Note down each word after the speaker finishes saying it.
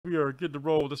we are good to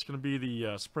roll. This is going to be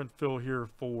the sprint fill here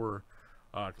for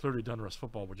Clearly Donruss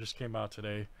football, which just came out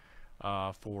today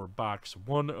for box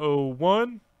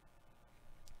 101.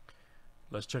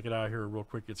 Let's check it out here real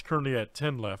quick. It's currently at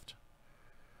 10 left,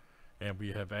 and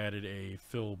we have added a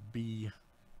fill B.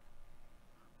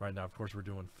 Right now, of course, we're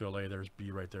doing fill A. There's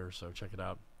B right there, so check it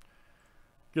out.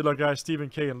 Good luck, guys. Stephen,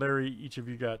 K, and Larry, each of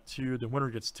you got 2. The winner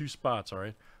gets 2 spots, all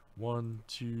right? 1,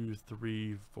 2,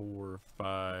 3, 4,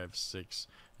 5, 6,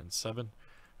 and 7.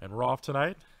 And we're off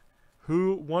tonight.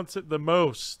 Who wants it the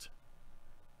most?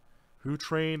 Who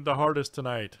trained the hardest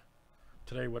tonight?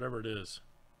 Today, whatever it is.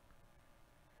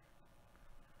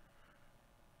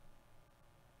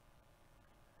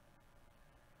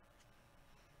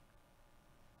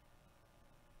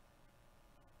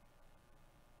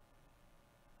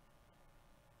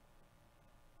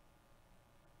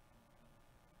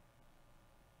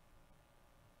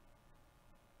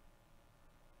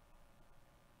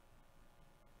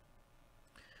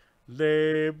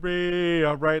 Larry.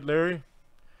 All right, Larry.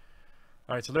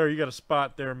 All right, so Larry, you got a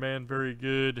spot there, man. Very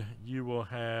good. You will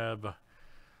have,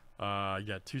 you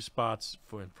got 2 spots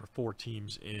for 4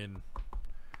 teams in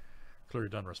Clearly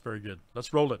Donruss. Very good.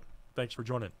 Let's roll it. Thanks for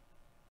joining.